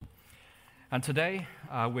And today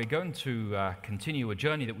we're going to continue a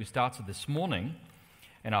journey that we started this morning.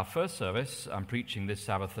 In our first service, I'm preaching this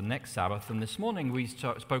Sabbath and next Sabbath, and this morning we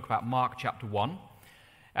spoke about Mark chapter 1,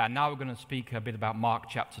 and now we're going to speak a bit about Mark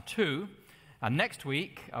chapter 2, and next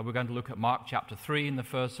week we're going to look at Mark chapter 3 in the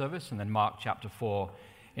first service, and then Mark chapter 4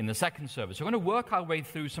 in the second service. We're going to work our way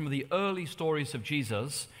through some of the early stories of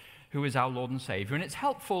Jesus, who is our Lord and Savior, and it's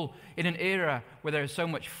helpful in an era where there is so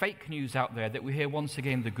much fake news out there that we hear once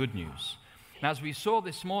again the good news. And as we saw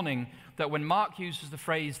this morning, that when Mark uses the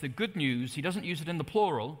phrase the good news, he doesn't use it in the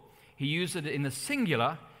plural, he uses it in the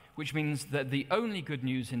singular, which means that the only good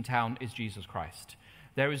news in town is Jesus Christ.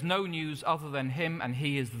 There is no news other than him, and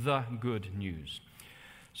he is the good news.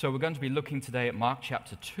 So we're going to be looking today at Mark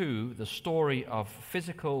chapter 2, the story of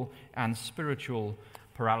physical and spiritual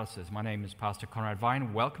paralysis. My name is Pastor Conrad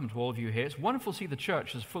Vine. Welcome to all of you here. It's wonderful to see the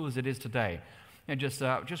church as full as it is today. And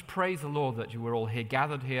just praise the Lord that you were all here,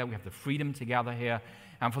 gathered here. We have the freedom to gather here.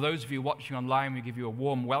 And for those of you watching online, we give you a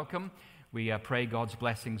warm welcome. We pray God's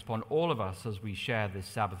blessings upon all of us as we share this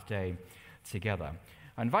Sabbath day together.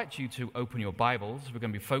 I invite you to open your Bibles. We're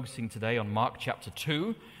going to be focusing today on Mark chapter 2.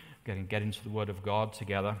 We're going to get into the Word of God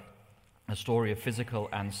together, a story of physical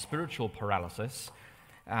and spiritual paralysis.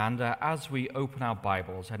 And as we open our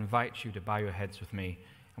Bibles, I invite you to bow your heads with me,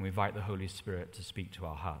 and we invite the Holy Spirit to speak to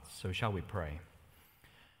our hearts. So shall we pray?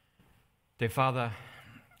 Dear Father,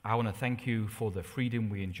 I want to thank you for the freedom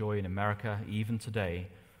we enjoy in America, even today,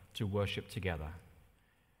 to worship together.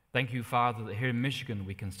 Thank you, Father, that here in Michigan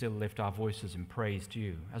we can still lift our voices in praise to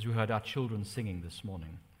you, as we heard our children singing this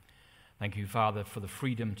morning. Thank you, Father, for the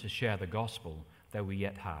freedom to share the gospel that we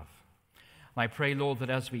yet have. And I pray, Lord, that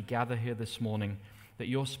as we gather here this morning, that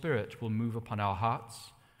your Spirit will move upon our hearts,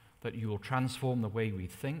 that you will transform the way we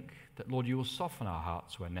think, that, Lord, you will soften our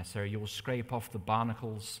hearts where necessary. You will scrape off the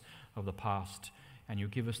barnacles of the past, and you'll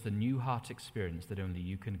give us the new heart experience that only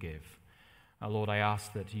you can give. Lord, I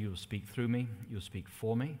ask that you will speak through me, you'll speak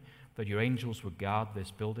for me, that your angels will guard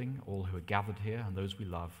this building, all who are gathered here and those we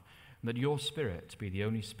love, and that your Spirit be the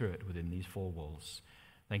only Spirit within these four walls.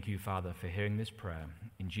 Thank you, Father, for hearing this prayer.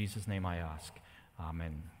 In Jesus' name I ask.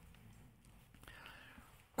 Amen.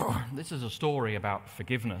 This is a story about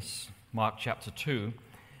forgiveness, Mark chapter 2,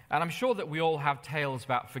 and I'm sure that we all have tales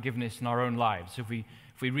about forgiveness in our own lives. If we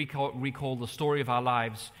recall the story of our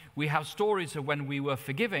lives, we have stories of when we were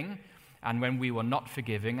forgiving and when we were not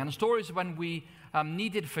forgiving, and stories of when we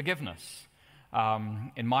needed forgiveness.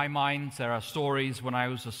 In my mind, there are stories when I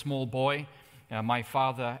was a small boy. My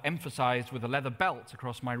father emphasized with a leather belt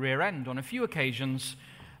across my rear end on a few occasions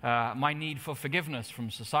my need for forgiveness from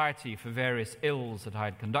society for various ills that I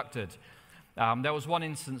had conducted. There was one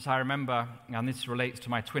instance I remember, and this relates to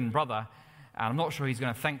my twin brother, and I'm not sure he's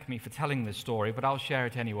going to thank me for telling this story, but I'll share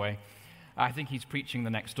it anyway. I think he's preaching the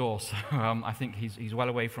next door, so I think he's well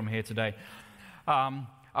away from here today.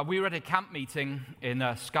 We were at a camp meeting in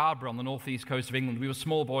Scarborough on the northeast coast of England. We were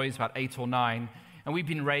small boys, about 8 or 9, and we'd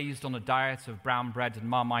been raised on a diet of brown bread and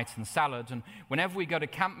Marmite and salad, and whenever we go to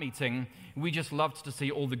camp meeting, we just loved to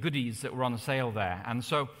see all the goodies that were on sale there. And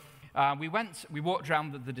so we walked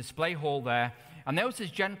around the display hall there, and there was this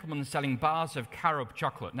gentleman selling bars of carob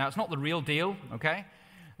chocolate. Now, it's not the real deal, okay?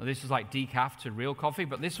 This is like decaf to real coffee,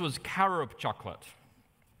 but this was carob chocolate.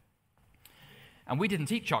 And we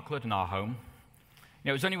didn't eat chocolate in our home.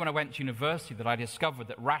 It was only when I went to university that I discovered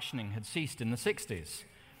that rationing had ceased in the 60s.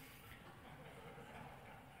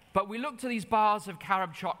 But we looked at these bars of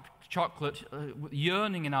carob chocolate,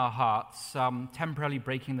 yearning in our hearts, temporarily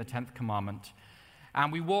breaking the 10th commandment.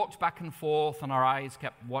 And we walked back and forth, and our eyes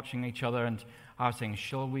kept watching each other, and I was saying,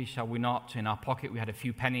 shall we, shall we not? In our pocket we had a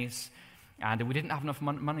few pennies, and we didn't have enough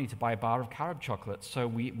money to buy a bar of carob chocolate, so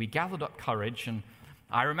we gathered up courage, and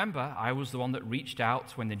I remember I was the one that reached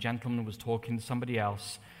out when the gentleman was talking to somebody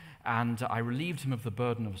else, and I relieved him of the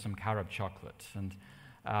burden of some carob chocolate, and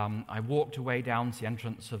I walked away down to the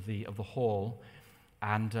entrance of the hall,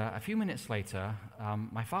 and a few minutes later,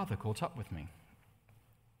 my father caught up with me.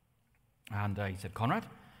 And he said, Conrad?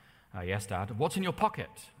 Yes, Dad. What's in your pocket?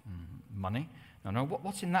 Money. No,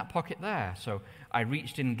 what's in that pocket there? So I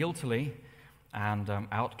reached in guiltily, and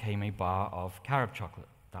out came a bar of carob chocolate.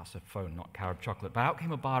 That's a phone, not carob chocolate. But out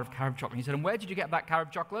came a bar of carob chocolate. He said, and where did you get that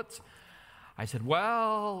carob chocolate? I said,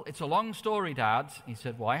 well, it's a long story, Dad. He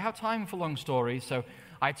said, well, I have time for long stories. So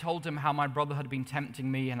I told him how my brother had been tempting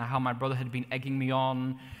me and how my brother had been egging me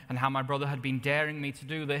on and how my brother had been daring me to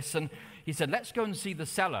do this. And he said, let's go and see the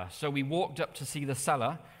cellar. So we walked up to see the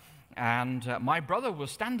cellar, and my brother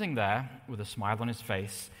was standing there with a smile on his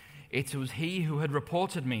face. It was he who had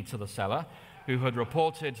reported me to the cellar, who had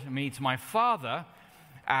reported me to my father.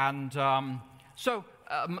 And so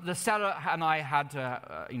the seller and I had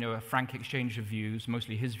a frank exchange of views,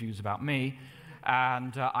 mostly his views about me,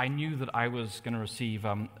 and I knew that I was going to receive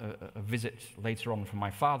a visit later on from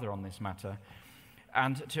my father on this matter.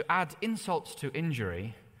 And to add insults to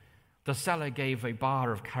injury, the seller gave a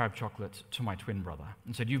bar of carob chocolate to my twin brother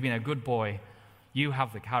and said, "You've been a good boy. You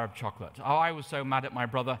have the carob chocolate." Oh, I was so mad at my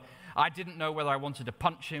brother. I didn't know whether I wanted to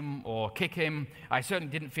punch him or kick him. I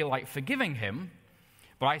certainly didn't feel like forgiving him,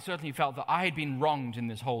 but I certainly felt that I had been wronged in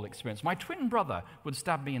this whole experience. My twin brother would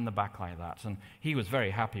stab me in the back like that, and he was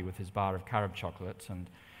very happy with his bar of carob chocolate. And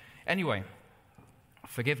anyway,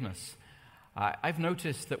 forgiveness. I've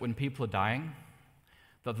noticed that when people are dying,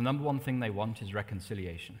 that the number one thing they want is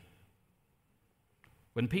reconciliation.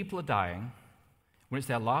 When people are dying, when it's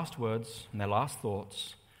their last words and their last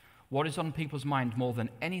thoughts, what is on people's mind more than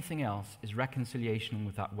anything else is reconciliation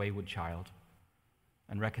with that wayward child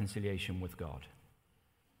and reconciliation with God.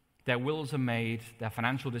 Their wills are made, their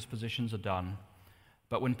financial dispositions are done,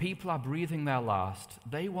 but when people are breathing their last,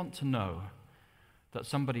 they want to know that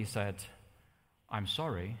somebody said, "I'm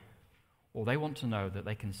sorry," or they want to know that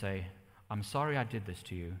they can say, "I'm sorry I did this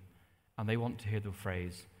to you," and they want to hear the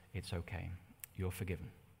phrase, "It's okay, you're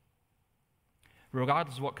forgiven."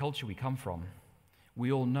 Regardless of what culture we come from,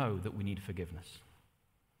 we all know that we need forgiveness.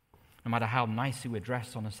 No matter how nicely we're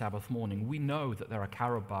dressed on a Sabbath morning, we know that there are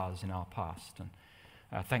carob bars in our past, and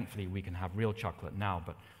thankfully we can have real chocolate now,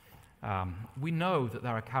 but we know that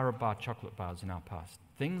there are carob bar chocolate bars in our past.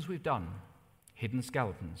 Things we've done, hidden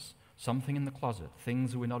skeletons, something in the closet,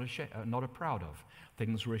 things that we're not proud of,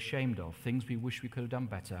 things we're ashamed of, things we wish we could have done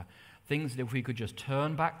better, things that if we could just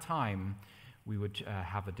turn back time, we would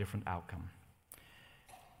have a different outcome.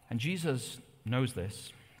 And Jesus knows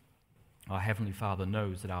this. Our Heavenly Father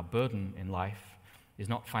knows that our burden in life is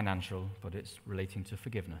not financial, but it's relating to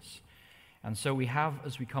forgiveness. And so we have,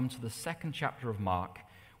 as we come to the second chapter of Mark,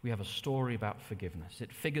 we have a story about forgiveness.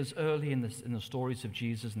 It figures early in the stories of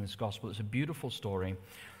Jesus in this gospel. It's a beautiful story.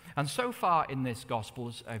 And so far in this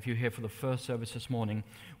gospel, if you're here for the first service this morning,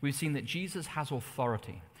 we've seen that Jesus has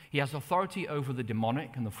authority. He has authority over the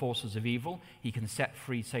demonic and the forces of evil. He can set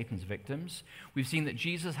free Satan's victims. We've seen that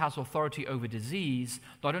Jesus has authority over disease.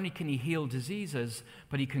 Not only can he heal diseases,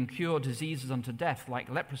 but he can cure diseases unto death, like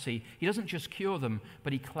leprosy. He doesn't just cure them,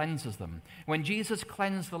 but he cleanses them. When Jesus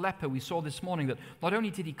cleansed the leper, we saw this morning that not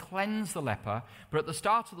only did he cleanse the leper, but at the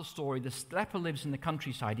start of the story, the leper lives in the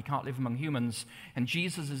countryside. He can't live among humans, and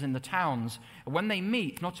Jesus is in the towns. And when they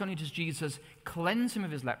meet, not only does Jesus cleanse him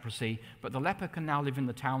of his leprosy, but the leper can now live in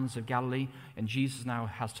the towns of Galilee, and Jesus now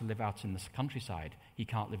has to live out in the countryside. He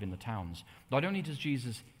can't live in the towns. Not only does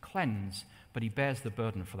Jesus cleanse, but he bears the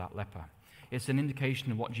burden for that leper. It's an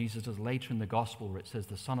indication of what Jesus does later in the gospel, where it says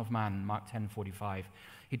the Son of Man, Mark 10:45,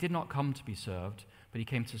 he did not come to be served, but he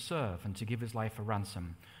came to serve and to give his life a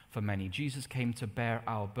ransom for many. Jesus came to bear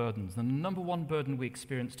our burdens. The number one burden we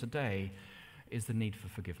experience today is the need for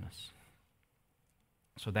forgiveness.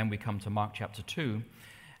 So then we come to Mark chapter 2,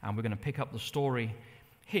 and we're going to pick up the story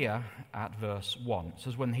here at verse 1. It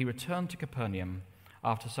says, "When he returned to Capernaum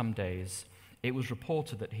after some days, it was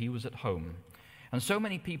reported that he was at home. And so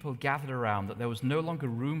many people gathered around that there was no longer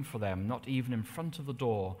room for them, not even in front of the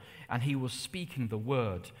door, and he was speaking the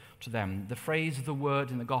word to them." The phrase of the word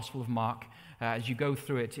in the Gospel of Mark, as you go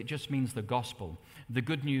through it, it just means the gospel, the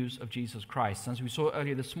good news of Jesus Christ. As we saw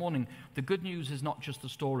earlier this morning, the good news is not just a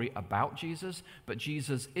story about Jesus, but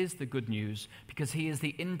Jesus is the good news because he is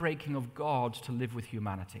the inbreaking of God to live with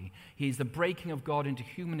humanity. He is the breaking of God into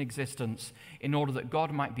human existence in order that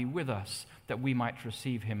God might be with us, that we might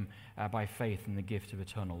receive him by faith in the gift of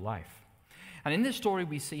eternal life. And in this story,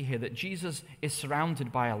 we see here that Jesus is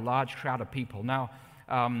surrounded by a large crowd of people. Now,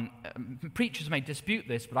 preachers may dispute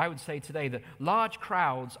this, but I would say today that large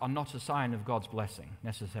crowds are not a sign of God's blessing,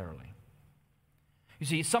 necessarily. You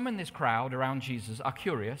see, some in this crowd around Jesus are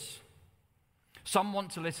curious. Some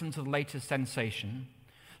want to listen to the latest sensation.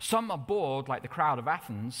 Some are bored, like the crowd of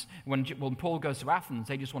Athens. When Paul goes to Athens,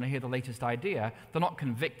 they just want to hear the latest idea. They're not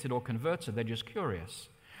convicted or converted, they're just curious.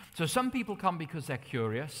 So some people come because they're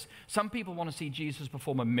curious. Some people want to see Jesus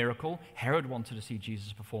perform a miracle. Herod wanted to see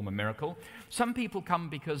Jesus perform a miracle. Some people come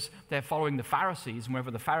because they're following the Pharisees, and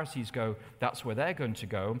wherever the Pharisees go, that's where they're going to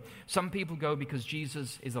go. Some people go because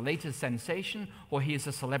Jesus is the latest sensation, or he is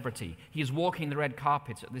a celebrity. He is walking the red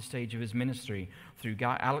carpet at this stage of his ministry through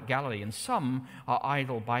Galilee, and some are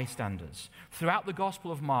idle bystanders. Throughout the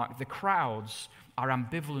Gospel of Mark, the crowds are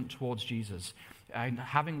ambivalent towards Jesus. And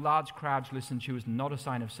having large crowds listen to you is not a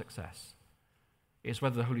sign of success. It's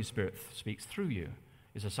whether the Holy Spirit speaks through you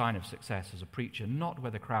is a sign of success as a preacher, not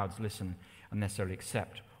whether crowds listen and necessarily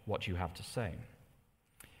accept what you have to say.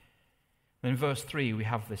 Then in verse 3, we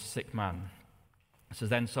have this sick man. It says,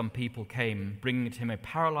 then some people came, bringing to him a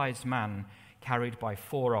paralyzed man carried by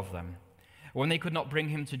 4 of them. When they could not bring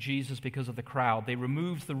him to Jesus because of the crowd, they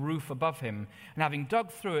removed the roof above him, and having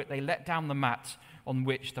dug through it, they let down the mat on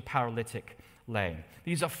which the paralytic lay.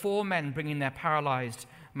 These are 4 men bringing their paralyzed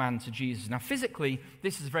man to Jesus. Now, physically,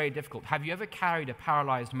 this is very difficult. Have you ever carried a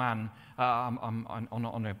paralyzed man in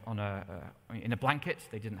a blanket?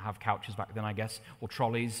 They didn't have couches back then, I guess, or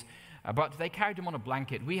trolleys. But they carried him on a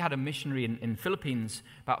blanket. We had a missionary in Philippines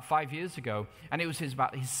about 5 years ago, and it was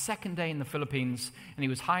about his second day in the Philippines, and he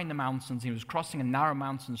was high in the mountains. He was crossing a narrow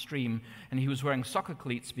mountain stream, and he was wearing soccer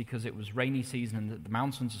cleats because it was rainy season and the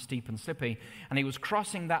mountains are steep and slippy, and he was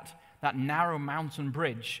crossing that narrow mountain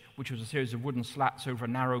bridge, which was a series of wooden slats over a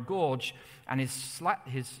narrow gorge, and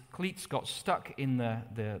his cleats got stuck in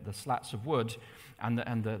the slats of wood, and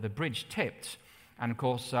the bridge tipped. And of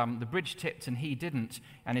course, the bridge tipped and he didn't,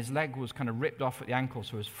 and his leg was kind of ripped off at the ankle,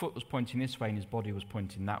 so his foot was pointing this way and his body was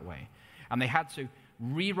pointing that way. And they had to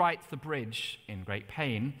rewrite the bridge in great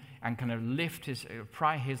pain and kind of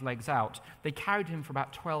pry his legs out. They carried him for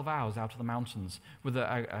about 12 hours out of the mountains with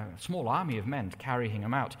a small army of men carrying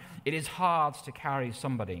him out. It is hard to carry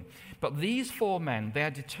somebody. But these 4 men, they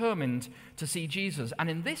are determined to see Jesus.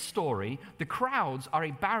 And in this story, the crowds are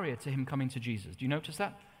a barrier to him coming to Jesus. Do you notice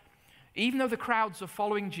that? Even though the crowds are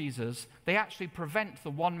following Jesus, they actually prevent the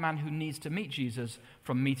one man who needs to meet Jesus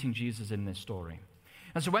from meeting Jesus in this story.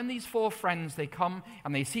 And so when these 4 friends, they come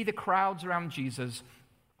and they see the crowds around Jesus,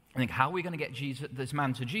 and think, how are we going to get this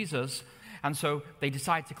man to Jesus? And so they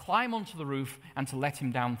decide to climb onto the roof and to let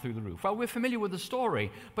him down through the roof. Well, we're familiar with the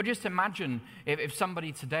story, but just imagine if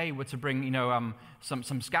somebody today were to bring,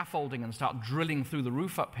 some scaffolding and start drilling through the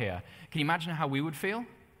roof up here. Can you imagine how we would feel?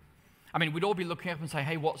 I mean, we'd all be looking up and say,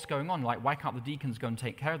 hey, what's going on? Like, why can't the deacons go and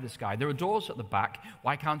take care of this guy? There are doors at the back.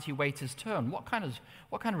 Why can't he wait his turn? What kind of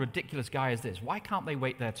ridiculous guy is this? Why can't they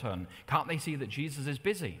wait their turn? Can't they see that Jesus is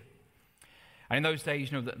busy? And in those days,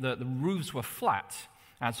 the roofs were flat,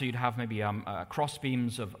 and so you'd have maybe cross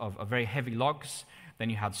beams of very heavy logs. Then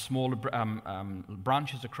you had smaller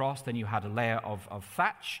branches across. Then you had a layer of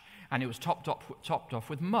thatch, and it was topped off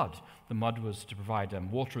with mud. The mud was to provide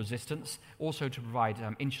water resistance, also to provide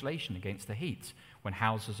insulation against the heat. When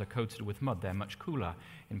houses are coated with mud, they're much cooler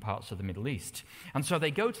in parts of the Middle East. And so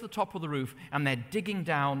they go to the top of the roof, and they're digging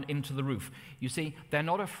down into the roof. You see, they're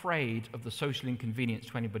not afraid of the social inconvenience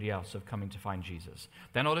to anybody else of coming to find Jesus.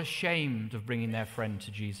 They're not ashamed of bringing their friend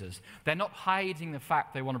to Jesus. They're not hiding the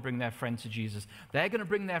fact they want to bring their friend to Jesus. They're going to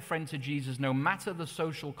bring their friend to Jesus no matter the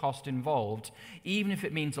social cost involved, even if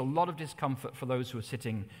it means a lot of discomfort for those who are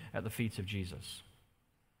sitting at the feet of Jesus.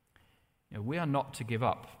 We are not to give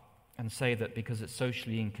up and say that because it's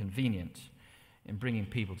socially inconvenient in bringing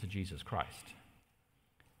people to Jesus Christ.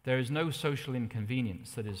 There is no social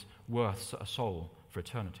inconvenience that is worth a soul for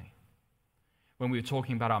eternity. When we were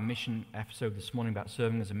talking about our mission episode this morning about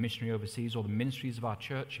serving as a missionary overseas or the ministries of our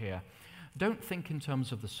church here, don't think in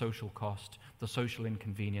terms of the social cost, the social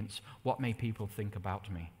inconvenience, what may people think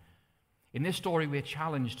about me. In this story, we're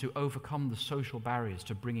challenged to overcome the social barriers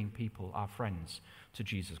to bringing people, our friends, to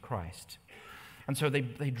Jesus Christ. And so they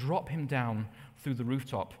drop him down through the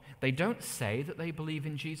rooftop. They don't say that they believe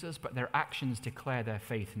in Jesus, but their actions declare their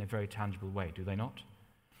faith in a very tangible way, do they not?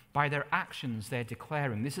 By their actions, they're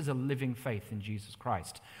declaring this is a living faith in Jesus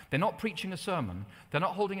Christ. They're not preaching a sermon. They're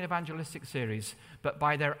not holding an evangelistic series, but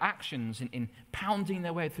by their actions in pounding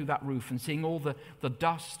their way through that roof and seeing all the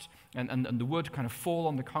dust and the wood kind of fall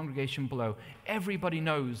on the congregation below, everybody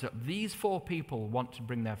knows that these 4 people want to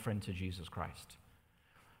bring their friend to Jesus Christ.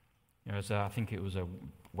 As I think it was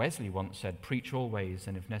Wesley once said, preach always,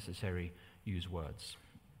 and if necessary, use words.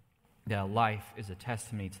 Their life is a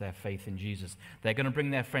testimony to their faith in Jesus. They're going to bring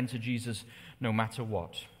their friend to Jesus no matter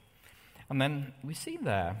what. And then we see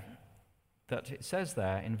there that it says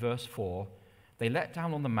there in verse 4, they let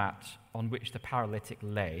down on the mat on which the paralytic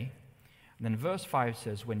lay. And then verse 5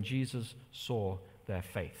 says, when Jesus saw their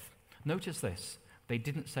faith. Notice this, they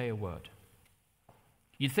didn't say a word.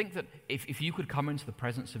 You'd think that if you could come into the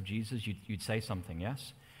presence of Jesus, you'd say something,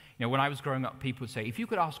 yes? When I was growing up, people would say, if you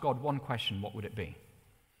could ask God one question, what would it be?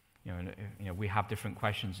 We have different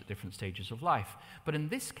questions at different stages of life. But in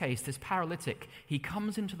this case, this paralytic, he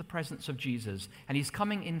comes into the presence of Jesus, and he's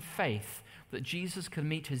coming in faith that Jesus can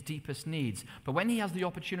meet his deepest needs. But when he has the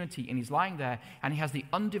opportunity, and he's lying there, and he has the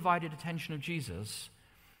undivided attention of Jesus,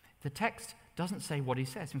 the text doesn't say what he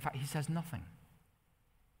says. In fact, he says nothing.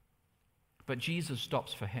 But Jesus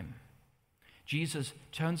stops for him. Jesus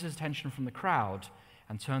turns his attention from the crowd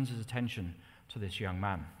and turns his attention to this young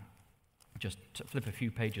man. Just to flip a few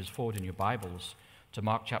pages forward in your Bibles to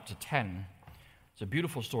Mark chapter 10. It's a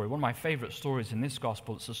beautiful story, one of my favorite stories in this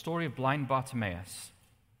gospel. It's the story of blind Bartimaeus.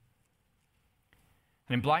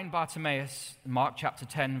 And in blind Bartimaeus, Mark chapter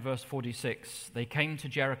 10, verse 46, they came to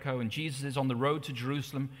Jericho, and Jesus is on the road to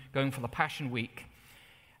Jerusalem going for the Passion Week.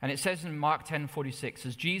 And it says in Mark 10:46,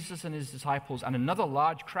 as Jesus and his disciples and another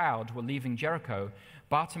large crowd were leaving Jericho,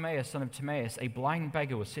 Bartimaeus, son of Timaeus, a blind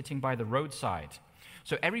beggar, was sitting by the roadside.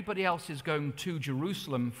 So everybody else is going to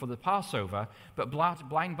Jerusalem for the Passover, but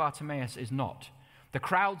blind Bartimaeus is not. The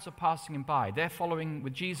crowds are passing him by. They're following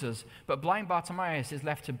with Jesus, but blind Bartimaeus is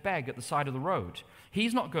left to beg at the side of the road.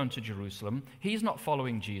 He's not going to Jerusalem. He's not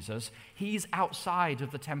following Jesus. He's outside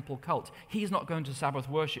of the temple cult. He's not going to Sabbath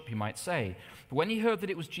worship, you might say. But when he heard that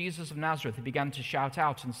it was Jesus of Nazareth, he began to shout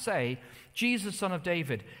out and say, Jesus, son of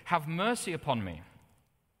David, have mercy upon me.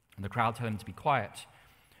 And the crowd told him to be quiet.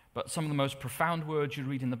 But some of the most profound words you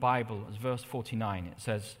read in the Bible is verse 49. It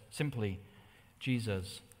says simply,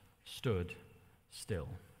 Jesus stood still.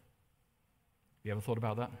 You ever thought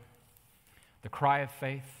about that? The cry of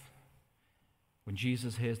faith. When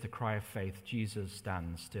Jesus hears the cry of faith, Jesus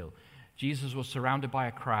stands still. Jesus was surrounded by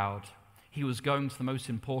a crowd. He was going to the most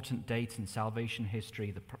important date in salvation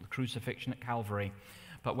history, the crucifixion at Calvary.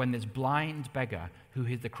 But when this blind beggar,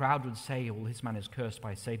 who the crowd would say, well, this man is cursed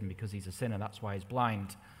by Satan because he's a sinner, that's why he's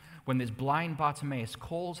blind. When this blind Bartimaeus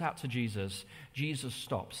calls out to Jesus, Jesus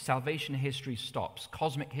stops. Salvation history stops.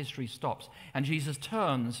 Cosmic history stops. And Jesus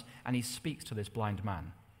turns and he speaks to this blind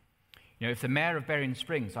man. You know, if the mayor of Berrien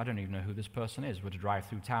Springs, I don't even know who this person is, were to drive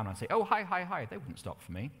through town and say, oh, hi, they wouldn't stop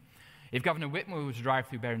for me. If Governor Whitmore were to drive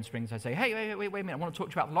through Berrien Springs, I'd say, hey, wait a minute, I want to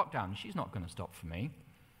talk to you about the lockdown. She's not going to stop for me.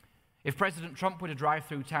 If President Trump were to drive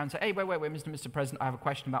through town and say, hey, wait, Mr. President, I have a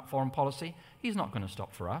question about foreign policy, he's not going to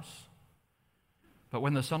stop for us. But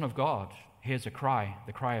when the Son of God hears a cry,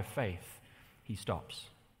 the cry of faith, he stops.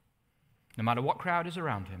 No matter what crowd is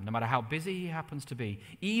around him, no matter how busy he happens to be,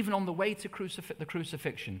 even on the way to the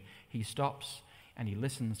crucifixion, he stops and he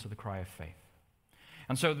listens to the cry of faith.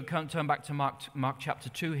 And so we can turn back to Mark chapter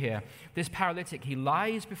 2 here. This paralytic, he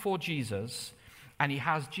lies before Jesus and he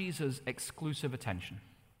has Jesus' exclusive attention.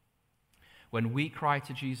 When we cry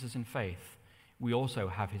to Jesus in faith, we also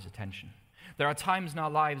have his attention. There are times in our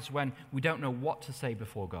lives when we don't know what to say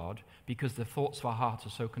before God because the thoughts of our heart are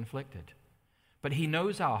so conflicted. But he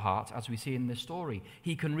knows our heart, as we see in this story.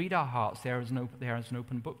 He can read our hearts. There is an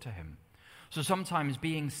open book to him. So sometimes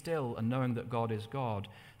being still and knowing that God is God,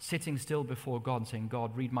 sitting still before God and saying,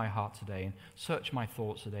 God, read my heart today and search my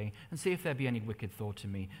thoughts today and see if there be any wicked thought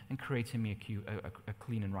in me and create in me a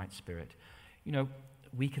clean and right spirit. You know,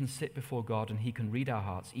 we can sit before God and he can read our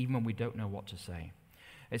hearts even when we don't know what to say.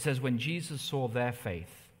 It says, when Jesus saw their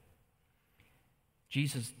faith,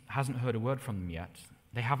 Jesus hasn't heard a word from them yet.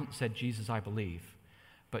 They haven't said, Jesus, I believe.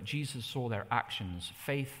 But Jesus saw their actions,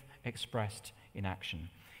 faith expressed in action.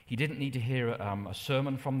 He didn't need to hear a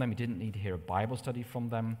sermon from them. He didn't need to hear a Bible study from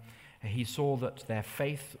them. He saw that their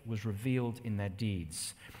faith was revealed in their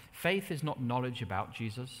deeds. Faith is not knowledge about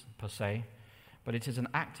Jesus, per se, but it is an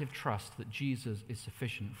active trust that Jesus is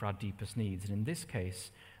sufficient for our deepest needs. And in this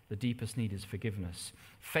case, the deepest need is forgiveness.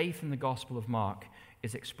 Faith in the Gospel of Mark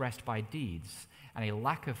is expressed by deeds, and a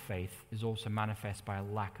lack of faith is also manifest by a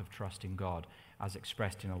lack of trust in God, as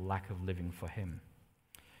expressed in a lack of living for him.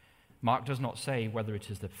 Mark does not say whether it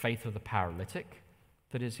is the faith of the paralytic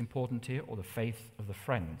that is important here or the faith of the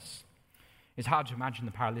friends. It's hard to imagine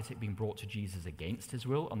the paralytic being brought to Jesus against his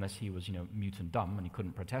will, unless he was, mute and dumb and he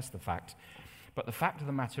couldn't protest the fact. But the fact of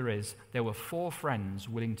the matter is, there were 4 friends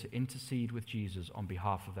willing to intercede with Jesus on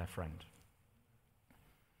behalf of their friend.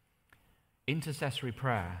 Intercessory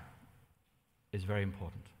prayer is very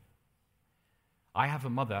important. I have a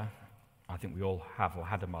mother, I think we all have or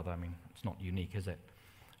had a mother, it's not unique, is it?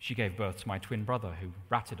 She gave birth to my twin brother who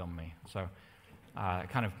ratted on me, so it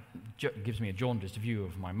kind of gives me a jaundiced view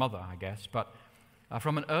of my mother, I guess. But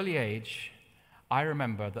from an early age, I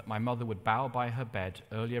remember that my mother would bow by her bed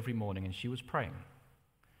early every morning and she was praying.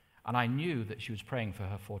 And I knew that she was praying for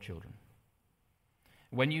her 4 children.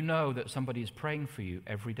 When you know that somebody is praying for you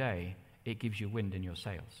every day, it gives you wind in your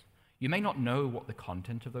sails. You may not know what the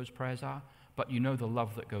content of those prayers are, but you know the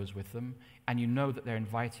love that goes with them, and you know that they're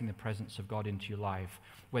inviting the presence of God into your life.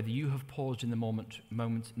 Whether you have paused in the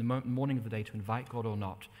morning of the day to invite God or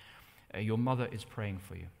not, your mother is praying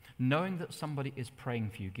for you. Knowing that somebody is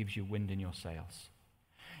praying for you gives you wind in your sails.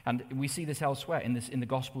 And we see this elsewhere in the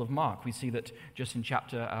Gospel of Mark. We see that just in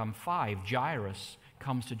chapter 5, Jairus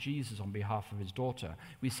comes to Jesus on behalf of his daughter.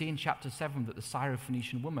 We see in chapter 7 that the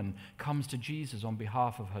Syrophoenician woman comes to Jesus on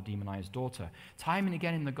behalf of her demonized daughter. Time and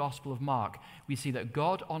again in the Gospel of Mark, we see that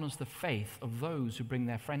God honors the faith of those who bring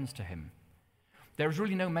their friends to him. There is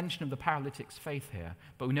really no mention of the paralytic's faith here,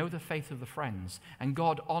 but we know the faith of the friends, and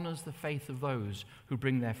God honors the faith of those who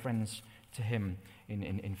bring their friends to him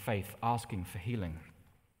in faith, asking for healing.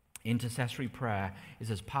 Intercessory prayer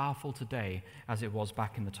is as powerful today as it was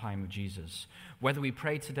back in the time of Jesus. Whether we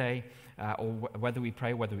pray today or whether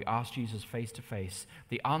we ask Jesus face to face,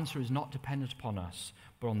 the answer is not dependent upon us,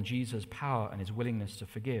 but on Jesus' power and his willingness to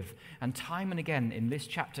forgive. And time and again in this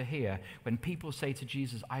chapter here, when people say to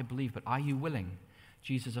Jesus, I believe, but are you willing?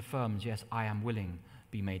 Jesus affirms, yes, I am willing,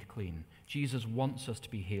 be made clean. Jesus wants us to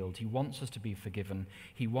be healed. He wants us to be forgiven.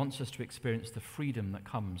 He wants us to experience the freedom that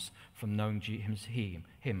comes from knowing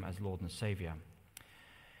him as Lord and Savior.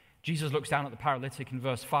 Jesus looks down at the paralytic in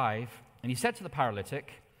verse 5, and he said to the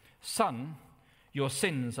paralytic, Son, your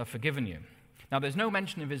sins are forgiven you. Now, there's no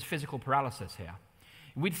mention of his physical paralysis here.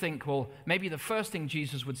 We'd think, well, maybe the first thing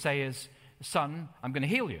Jesus would say is, Son, I'm going to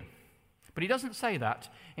heal you. But he doesn't say that.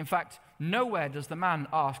 In fact, nowhere does the man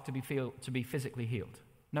ask to be physically healed.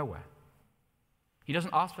 Nowhere. He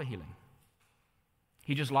doesn't ask for healing.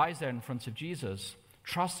 He just lies there in front of Jesus,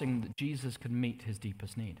 trusting that Jesus can meet his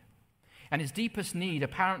deepest need. And his deepest need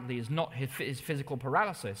apparently is not his physical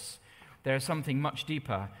paralysis. There is something much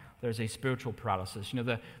deeper. There is a spiritual paralysis. You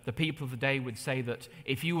know, the people of the day would say that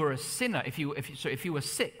if you were a sinner, if you were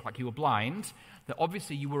sick, like you were blind, that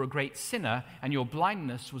obviously you were a great sinner, and your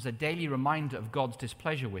blindness was a daily reminder of God's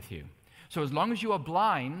displeasure with you. So as long as you are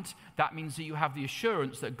blind, that means that you have the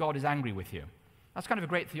assurance that God is angry with you. That's kind of a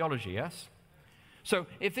great theology, yes? So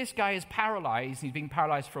if this guy is paralyzed, he's been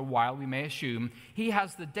paralyzed for a while, we may assume, he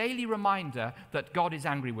has the daily reminder that God is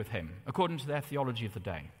angry with him, according to their theology of the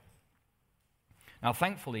day. Now,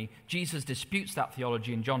 thankfully, Jesus disputes that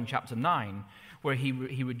theology in John chapter 9, where he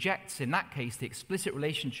rejects, in that case, the explicit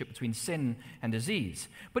relationship between sin and disease.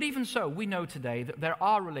 But even so, we know today that there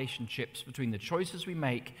are relationships between the choices we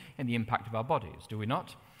make and the impact of our bodies, do we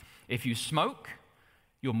not? If you smoke,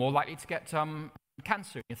 you're more likely to get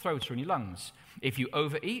cancer in your throat or in your lungs. If you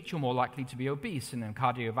overeat, you're more likely to be obese and then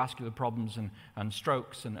cardiovascular problems and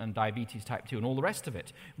strokes and diabetes type 2 and all the rest of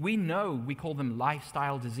it. We know, we call them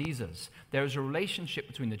lifestyle diseases. There is a relationship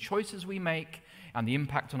between the choices we make and the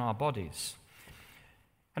impact on our bodies.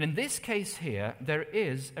 And in this case here, there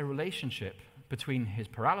is a relationship between his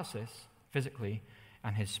paralysis, physically,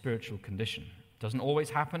 and his spiritual condition. Doesn't always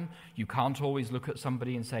happen. You can't always look at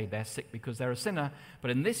somebody and say they're sick because they're a sinner. But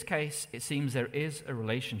in this case, it seems there is a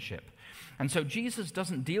relationship. And so Jesus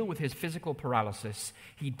doesn't deal with his physical paralysis.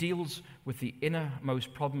 He deals with the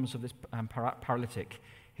innermost problems of this paralytic,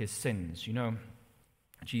 his sins. You know,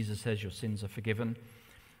 Jesus says your sins are forgiven.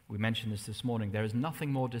 We mentioned this morning. There is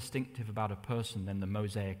nothing more distinctive about a person than the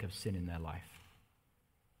mosaic of sin in their life.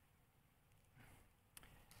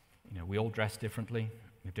 You know, we all dress differently.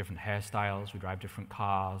 We have different hairstyles, we drive different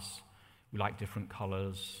cars, we like different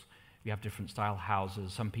colors, we have different style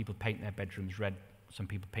houses. Some people paint their bedrooms red, some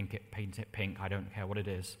people paint it pink, I don't care what it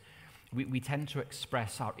is. We tend to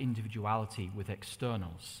express our individuality with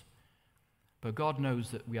externals. But God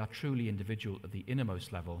knows that we are truly individual at the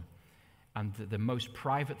innermost level, and the most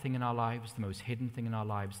private thing in our lives, the most hidden thing in our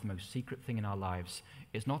lives, the most secret thing in our lives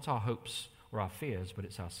is not our hopes or our fears, but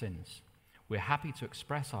it's our sins. We're happy to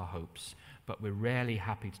express our hopes, but we're rarely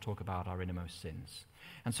happy to talk about our innermost sins.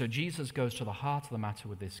 And so Jesus goes to the heart of the matter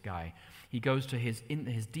with this guy. He goes to his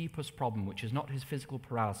deepest problem, which is not his physical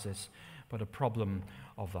paralysis, but a problem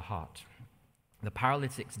of the heart. The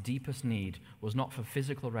paralytic's deepest need was not for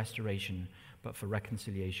physical restoration, but for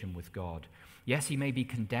reconciliation with God. Yes, he may be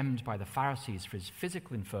condemned by the Pharisees for his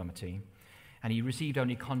physical infirmity, and he received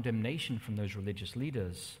only condemnation from those religious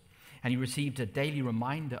leaders. And he received a daily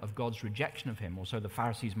reminder of God's rejection of him, or so the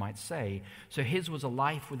Pharisees might say. So his was a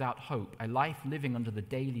life without hope, a life living under the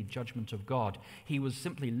daily judgment of God. He was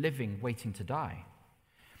simply living, waiting to die.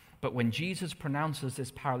 But when Jesus pronounces this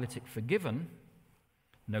paralytic forgiven,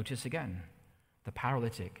 notice again, the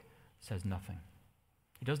paralytic says nothing.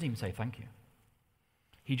 He doesn't even say thank you.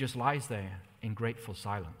 He just lies there in grateful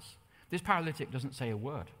silence. This paralytic doesn't say a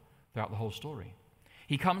word throughout the whole story.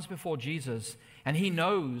 He comes before Jesus, and he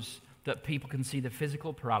knows that people can see the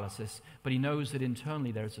physical paralysis, but he knows that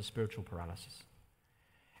internally there is a spiritual paralysis.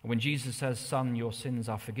 And when Jesus says, Son, your sins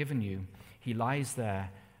are forgiven you, he lies there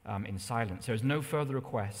in silence. There is no further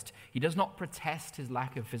request. He does not protest his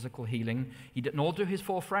lack of physical healing, nor do his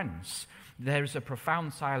four friends. There is a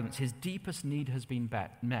profound silence. His deepest need has been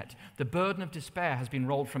met. The burden of despair has been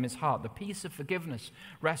rolled from his heart. The peace of forgiveness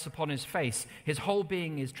rests upon his face. His whole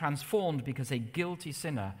being is transformed because a guilty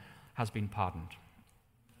sinner has been pardoned.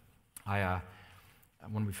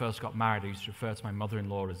 When we first got married, I used to refer to my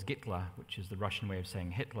mother-in-law as Gitler, which is the Russian way of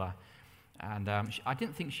saying Hitler. And I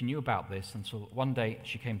didn't think she knew about this until one day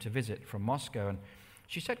she came to visit from Moscow, and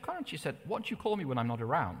she said, Conrad, she said, what do you call me when I'm not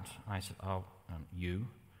around? I said, you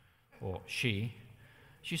or she.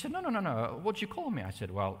 She said, no, what do you call me? I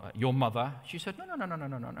said, well, your mother. She said, no.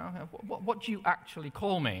 What do you actually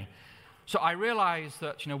call me? So I realized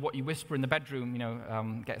that, what you whisper in the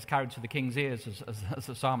bedroom, gets carried to the king's ears, as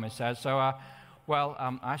the psalmist says. So,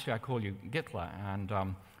 actually I call you Gitler,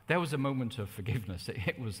 and there was a moment of forgiveness.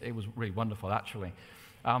 It was really wonderful, actually.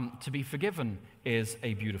 To be forgiven is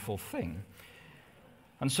a beautiful thing.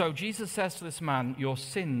 And so Jesus says to this man, your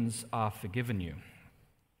sins are forgiven you.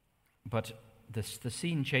 But the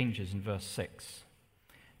scene changes in verse 6.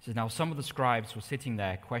 It says, now some of the scribes were sitting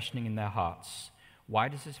there, questioning in their hearts, why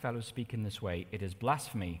does this fellow speak in this way? It is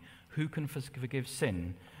blasphemy. Who can forgive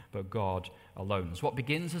sin but God alone? So what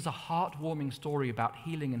begins as a heartwarming story about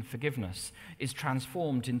healing and forgiveness is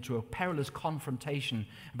transformed into a perilous confrontation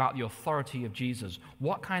about the authority of Jesus.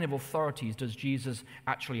 What kind of authorities does Jesus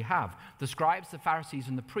actually have? The scribes, the Pharisees,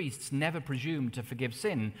 and the priests never presumed to forgive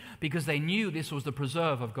sin because they knew this was the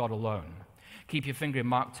preserve of God alone. Keep your finger in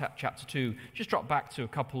Mark chapter 2. Just drop back to a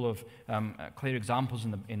couple of clear examples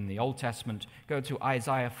in the Old Testament. Go to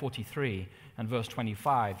Isaiah 43 and verse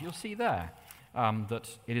 25. You'll see there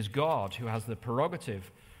that it is God who has the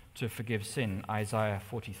prerogative to forgive sin. Isaiah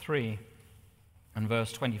 43 and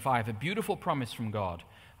verse 25. A beautiful promise from God.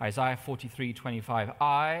 Isaiah 43:25.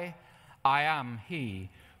 I am he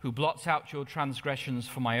who blots out your transgressions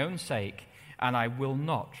for my own sake, and I will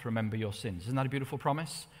not remember your sins. Isn't that a beautiful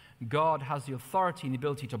promise? God has the authority and the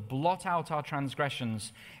ability to blot out our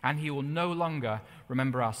transgressions, and he will no longer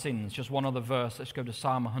remember our sins. Just one other verse. Let's go to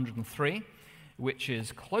Psalm 103, which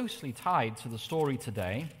is closely tied to the story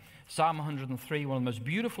today. Psalm 103, one of the most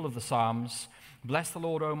beautiful of the Psalms. Bless the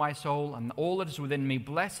Lord, O my soul, and all that is within me.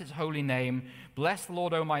 Bless his holy name. Bless the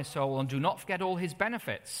Lord, O my soul, and do not forget all his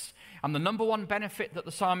benefits. And the number one benefit that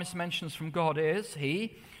the psalmist mentions from God is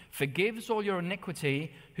he forgives all your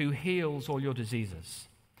iniquity, who heals all your diseases.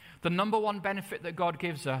 The number one benefit that God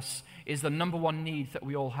gives us is the number one need that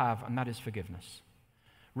we all have, and that is forgiveness.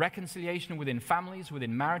 Reconciliation within families,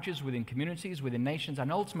 within marriages, within communities, within nations,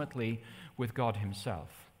 and ultimately with God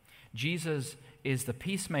himself. Jesus is the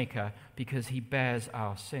peacemaker because he bears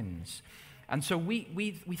our sins. And so we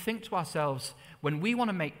think to ourselves, when we want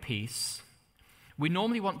to make peace, we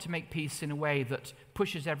normally want to make peace in a way that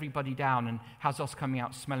pushes everybody down and has us coming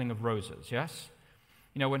out smelling of roses, yes?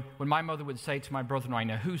 When my mother would say to my brother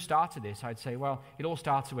and I, who started this? I'd say, well, it all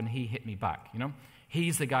started when he hit me back,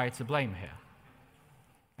 He's the guy to blame here.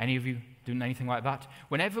 Any of you doing anything like that?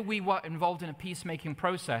 Whenever we were involved in a peacemaking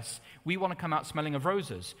process, we want to come out smelling of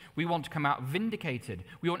roses. We want to come out vindicated.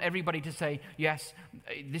 We want everybody to say, yes,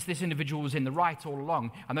 this individual was in the right all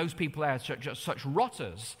along, and those people are just such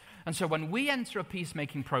rotters. And so when we enter a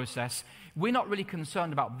peacemaking process, we're not really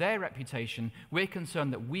concerned about their reputation. We're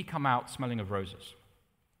concerned that we come out smelling of roses.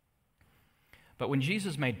 But when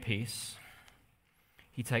Jesus made peace,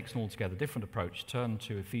 he takes an altogether different approach. Turn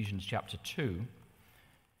to Ephesians chapter 2.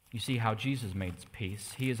 You see how Jesus made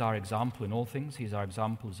peace. He is our example in all things. He is our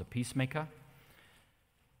example as a peacemaker.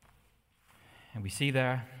 And we see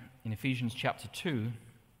there in Ephesians chapter 2,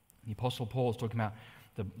 the Apostle Paul is talking about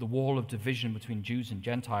the wall of division between Jews and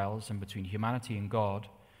Gentiles and between humanity and God.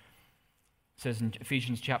 It says in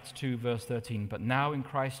Ephesians chapter 2, verse 13, but now in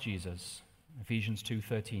Christ Jesus, Ephesians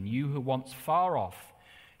 2:13, you who once far off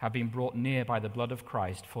have been brought near by the blood of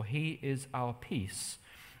Christ, for he is our peace.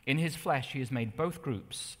 In his flesh he has made both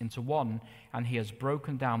groups into one, and he has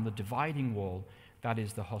broken down the dividing wall, that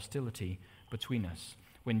is the hostility between us.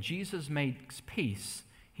 When Jesus makes peace,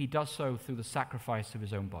 he does so through the sacrifice of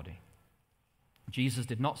his own body. Jesus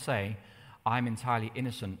did not say, I'm entirely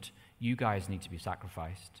innocent, you guys need to be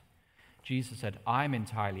sacrificed. Jesus said, I'm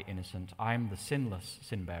entirely innocent, I'm the sinless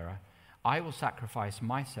sin bearer. I will sacrifice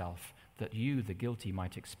myself that you, the guilty,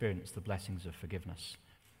 might experience the blessings of forgiveness.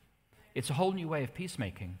 It's a whole new way of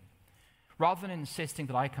peacemaking. Rather than insisting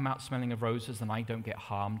that I come out smelling of roses and I don't get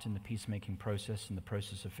harmed in the peacemaking process and the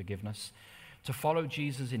process of forgiveness, to follow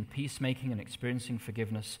Jesus in peacemaking and experiencing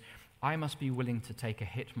forgiveness, I must be willing to take a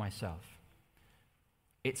hit myself.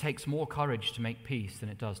 It takes more courage to make peace than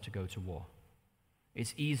it does to go to war.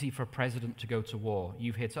 It's easy for a president to go to war.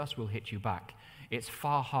 You've hit us, we'll hit you back. It's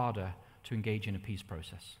far harder to engage in a peace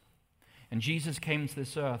process. And Jesus came to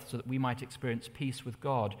this earth so that we might experience peace with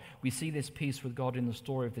God. We see this peace with God in the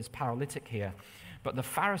story of this paralytic here. But the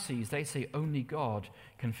Pharisees, they say only God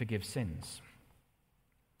can forgive sins.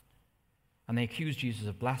 And they accuse Jesus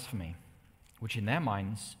of blasphemy, which in their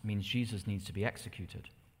minds means Jesus needs to be executed.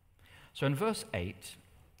 So in verse 8,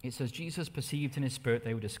 It says, Jesus perceived in his spirit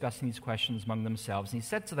they were discussing these questions among themselves, and he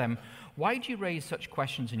said to them, "Why do you raise such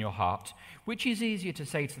questions in your heart? Which is easier to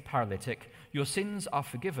say to the paralytic, 'Your sins are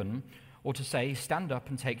forgiven,' or to say, 'Stand up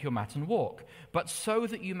and take your mat and walk'? But so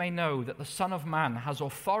that you may know that the Son of Man has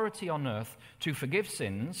authority on earth to forgive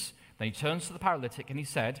sins," then he turns to the paralytic and he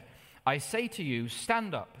said, "I say to you,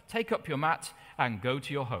 stand up, take up your mat, and go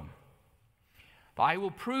to your home." "But I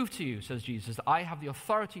will prove to you," says Jesus, "that I have the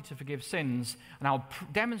authority to forgive sins, and I'll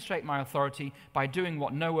demonstrate my authority by doing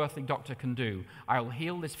what no earthly doctor can do. I will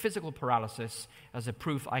heal this physical paralysis as a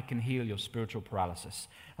proof I can heal your spiritual paralysis."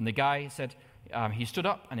 And the guy said, he stood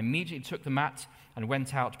up and immediately took the mat and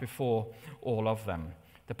went out before all of them.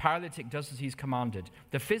 The paralytic does as he's commanded.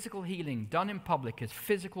 The physical healing done in public is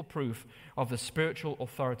physical proof of the spiritual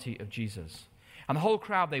authority of Jesus. And the whole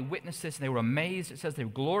crowd, they witnessed this and they were amazed. It says they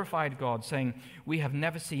glorified God, saying, "We have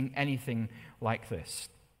never seen anything like this."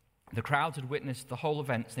 The crowds had witnessed the whole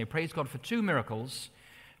event, and they praised God for two miracles.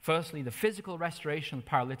 Firstly, the physical restoration of the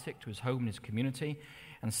paralytic to his home and his community.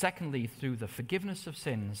 And secondly, through the forgiveness of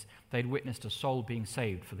sins, they'd witnessed a soul being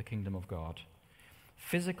saved for the kingdom of God.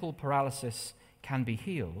 Physical paralysis can be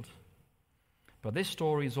healed, but this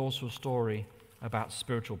story is also a story about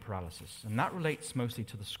spiritual paralysis, and that relates mostly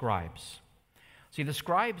to the scribes. See, the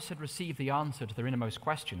scribes had received the answer to their innermost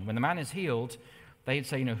question. When the man is healed, they'd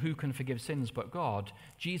say, who can forgive sins but God?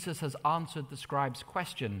 Jesus has answered the scribes'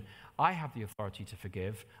 question. I have the authority to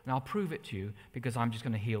forgive, and I'll prove it to you because I'm just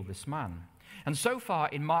going to heal this man. And so far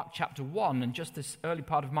in Mark chapter 1 and just this early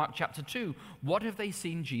part of Mark chapter 2, what have they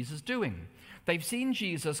seen Jesus doing? They've seen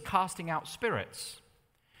Jesus casting out spirits,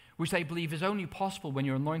 which they believe is only possible when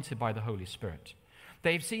you're anointed by the Holy Spirit.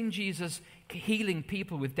 They've seen Jesus healing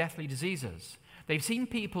people with deathly diseases. They've seen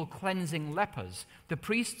people cleansing lepers. The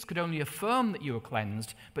priests could only affirm that you were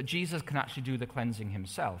cleansed, but Jesus can actually do the cleansing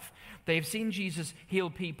himself. They've seen Jesus heal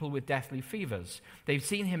people with deathly fevers. They've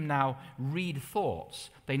seen him now read thoughts.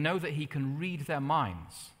 They know that he can read their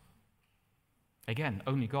minds. Again,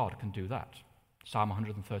 only God can do that. Psalm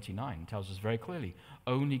 139 tells us very clearly,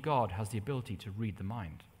 only God has the ability to read the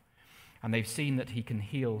mind. And they've seen that he can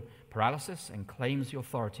heal paralysis and claims the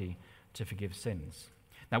authority to forgive sins.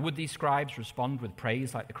 Now, would these scribes respond with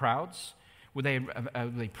praise like the crowds? Would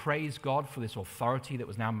they praise God for this authority that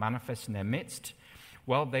was now manifest in their midst?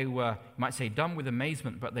 Well, they were, you might say, dumb with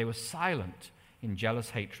amazement, but they were silent in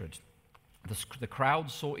jealous hatred. The crowd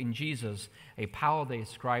saw in Jesus a power they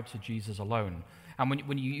ascribed to Jesus alone. And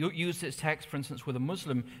when you use this text, for instance, with a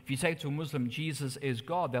Muslim, if you say to a Muslim, Jesus is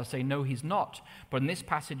God, they'll say, no, he's not. But in this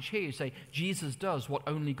passage here, you say, Jesus does what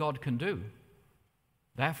only God can do.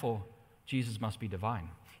 Therefore, Jesus must be divine.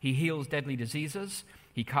 He heals deadly diseases,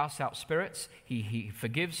 he casts out spirits, he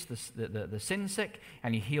forgives the sin sick,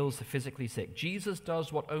 and he heals the physically sick. Jesus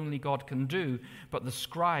does what only God can do, but the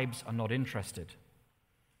scribes are not interested.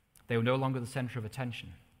 They were no longer the center of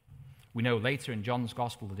attention. We know later in John's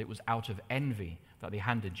gospel that it was out of envy that they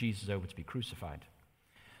handed Jesus over to be crucified.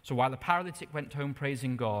 So while the paralytic went home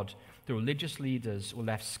praising God, the religious leaders were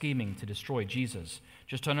left scheming to destroy Jesus.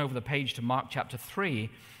 Just turn over the page to Mark chapter 3,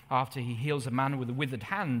 after he heals a man with a withered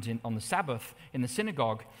hand on the Sabbath in the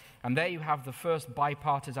synagogue. And there you have the first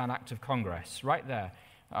bipartisan act of Congress, right there.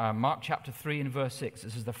 Mark chapter 3 and verse 6.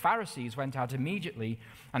 It says, the Pharisees went out immediately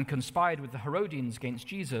and conspired with the Herodians against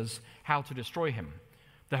Jesus how to destroy him.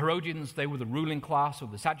 The Herodians, they were the ruling class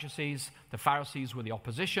of the Sadducees. The Pharisees were the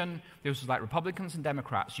opposition. This was like Republicans and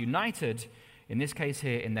Democrats united, in this case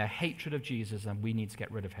here, in their hatred of Jesus, and we need to get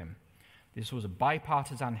rid of him. This was a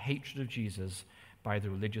bipartisan hatred of Jesus by the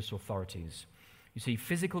religious authorities. You see,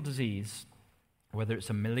 physical disease, whether it's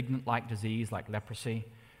a malignant-like disease like leprosy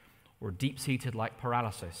or deep-seated like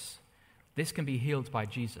paralysis, this can be healed by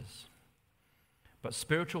Jesus. But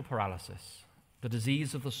spiritual paralysis, the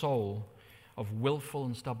disease of the soul, of willful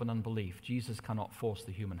and stubborn unbelief, Jesus cannot force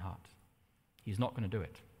the human heart. He's not going to do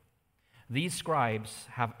it. These scribes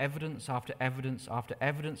have evidence after evidence after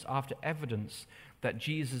evidence after evidence that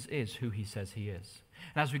Jesus is who he says he is.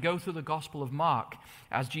 And as we go through the Gospel of Mark,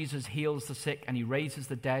 as Jesus heals the sick and he raises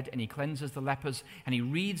the dead and he cleanses the lepers and he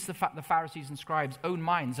reads the Pharisees and scribes' own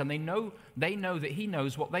minds, and they know that he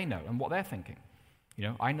knows what they know and what they're thinking.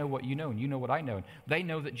 I know what you know and you know what I know. And they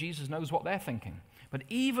know that Jesus knows what they're thinking. But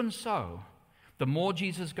even so, the more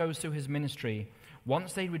Jesus goes through his ministry,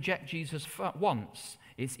 once they reject Jesus once,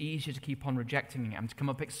 it's easier to keep on rejecting him and to come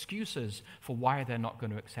up excuses for why they're not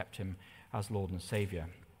going to accept him as Lord and Savior.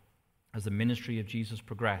 As the ministry of Jesus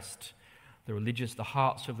progressed, the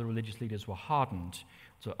hearts of the religious leaders were hardened,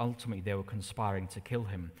 so ultimately they were conspiring to kill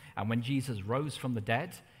him. And when Jesus rose from the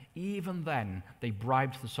dead, even then they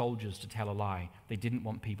bribed the soldiers to tell a lie. They didn't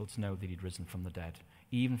want people to know that he'd risen from the dead.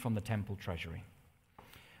 even from the temple treasury.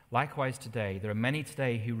 Likewise today, there are many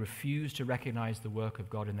today who refuse to recognize the work of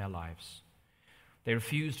God in their lives. They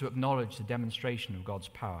refuse to acknowledge the demonstration of God's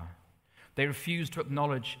power. They refuse to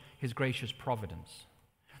acknowledge his gracious providence.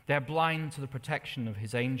 They're blind to the protection of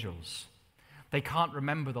his angels. They can't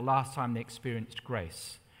remember the last time they experienced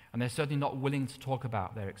grace, and they're certainly not willing to talk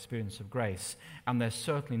about their experience of grace, and they're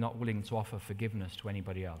certainly not willing to offer forgiveness to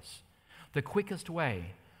anybody else. The quickest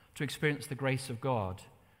way to experience the grace of God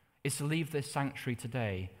is to leave this sanctuary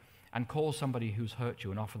today and call somebody who's hurt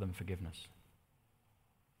you and offer them forgiveness.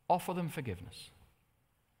 Offer them forgiveness.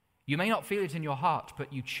 You may not feel it in your heart,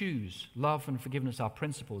 but you choose. Love and forgiveness are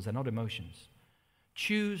principles, they're not emotions.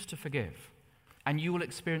 Choose to forgive, and you will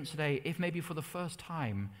experience today, if maybe for the first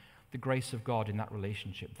time, the grace of God in that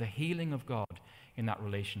relationship, the healing of God in that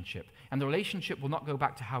relationship. And the relationship will not go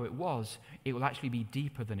back to how it was. It will actually be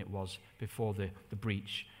deeper than it was before the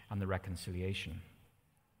breach and the reconciliation.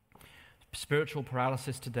 Spiritual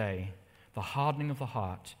paralysis today, the hardening of the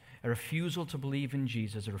heart, a refusal to believe in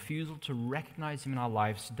Jesus, a refusal to recognize him in our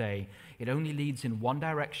lives today, it only leads in one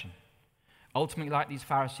direction. Ultimately, like these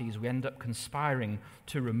Pharisees, we end up conspiring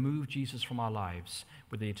to remove Jesus from our lives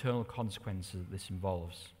with the eternal consequences that this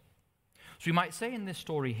involves. So we might say in this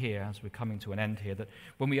story here, as we're coming to an end here, that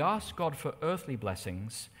when we ask God for earthly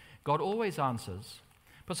blessings, God always answers,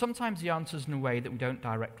 but sometimes he answers in a way that we don't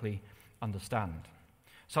directly understand.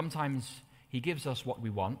 Sometimes he gives us what we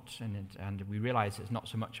want, and we realize it's not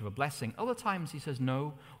so much of a blessing. Other times he says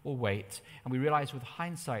no or wait, and we realize with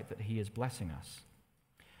hindsight that he is blessing us.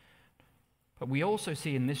 But we also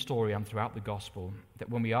see in this story and throughout the gospel that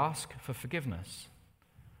when we ask for forgiveness,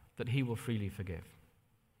 that he will freely forgive.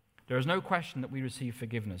 There is no question that we receive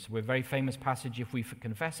forgiveness. We're a very famous passage, if we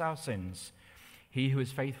confess our sins, he who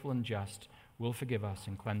is faithful and just will forgive us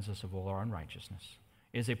and cleanse us of all our unrighteousness.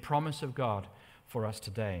 It is a promise of God for us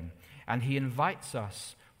today. And he invites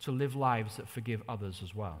us to live lives that forgive others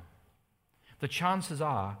as well. The chances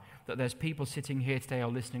are that there's people sitting here today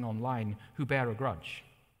or listening online who bear a grudge.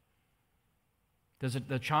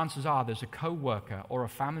 The chances are there's a co-worker or a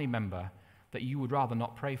family member that you would rather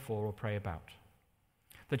not pray for or pray about.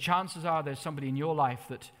 The chances are there's somebody in your life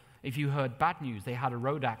that if you heard bad news, they had a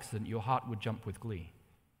road accident, your heart would jump with glee.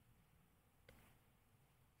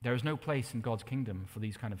 There is no place in God's kingdom for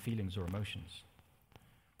these kind of feelings or emotions.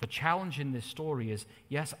 The challenge in this story is,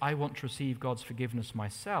 yes, I want to receive God's forgiveness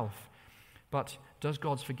myself, but does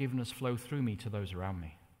God's forgiveness flow through me to those around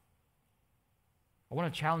me? I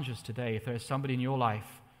want to challenge us today, if there's somebody in your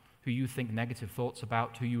life who you think negative thoughts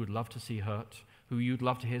about, who you would love to see hurt, who you'd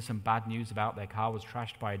love to hear some bad news about, their car was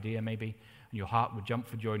trashed by a deer maybe, and your heart would jump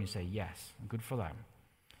for joy and you say, yes, good for them.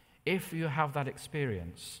 If you have that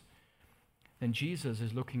experience, then Jesus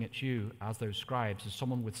is looking at you as those scribes, as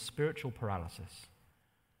someone with spiritual paralysis.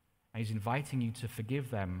 And he's inviting you to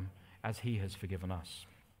forgive them as he has forgiven us.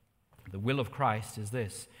 The will of Christ is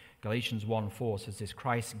this. Galatians 1:4 says this,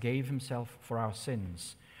 Christ gave himself for our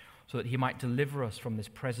sins so that he might deliver us from this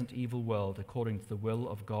present evil world according to the will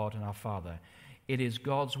of God and our Father. It is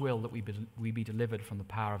God's will that we be delivered from the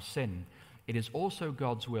power of sin. It is also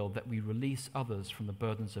God's will that we release others from the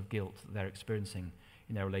burdens of guilt that they're experiencing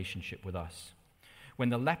in their relationship with us. When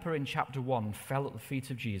the leper in chapter 1 fell at the feet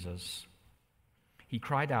of Jesus, he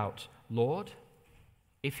cried out, Lord,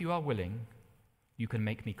 if you are willing, you can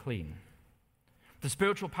make me clean. The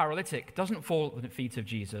spiritual paralytic doesn't fall at the feet of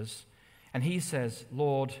Jesus, and he says,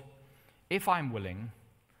 Lord, if I'm willing,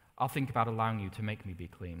 I'll think about allowing you to make me be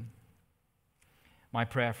clean. My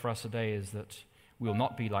prayer for us today is that we'll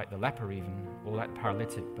not be like the leper even, or like the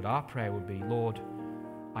paralytic, but our prayer would be, Lord,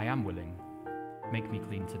 I am willing. Make me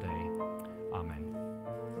clean today. Amen.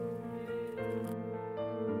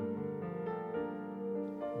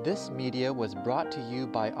 This media was brought to you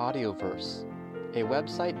by Audioverse, a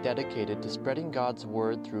website dedicated to spreading God's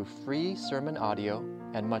Word through free sermon audio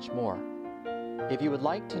and much more. If you would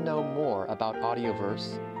like to know more about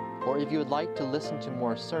Audioverse, or if you would like to listen to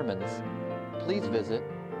more sermons, please visit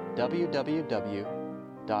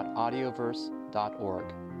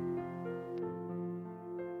www.audioverse.org.